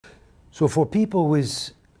So for people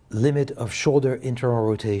with limit of shoulder internal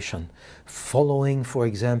rotation, following, for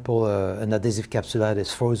example, an adhesive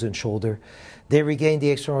capsulitis, frozen shoulder, they regain the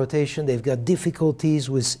external rotation, they've got difficulties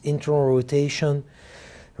with internal rotation,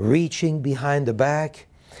 reaching behind the back.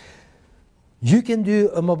 You can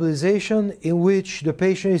do a mobilization in which the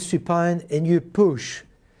patient is supine and you push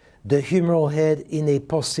the humeral head in a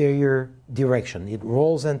posterior direction. It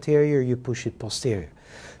rolls anterior, you push it posterior.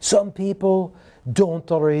 Some people don't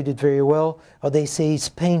tolerate it very well, or they say it's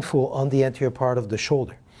painful on the anterior part of the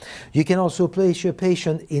shoulder. You can also place your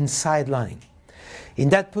patient in sidelying. In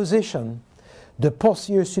that position, the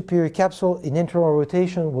posterior superior capsule in internal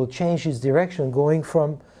rotation will change its direction, going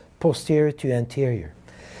from posterior to anterior.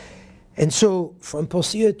 And so from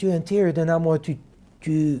posterior to anterior, then I'm going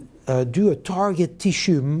to do a target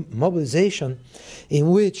tissue mobilization in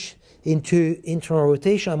which into internal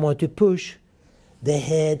rotation I'm going to push the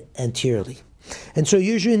head anteriorly. And so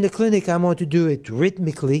usually in the clinic I'm going to do it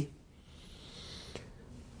rhythmically,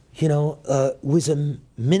 you know, with a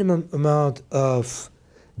minimum amount of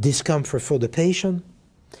discomfort for the patient.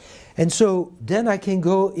 And so then I can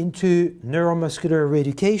go into neuromuscular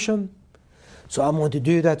reeducation. So I'm going to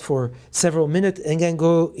do that for several minutes and then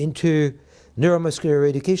go into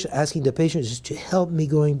neuromuscular reeducation, asking the patient just to help me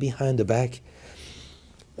going behind the back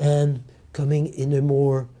and coming in a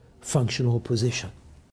more functional position.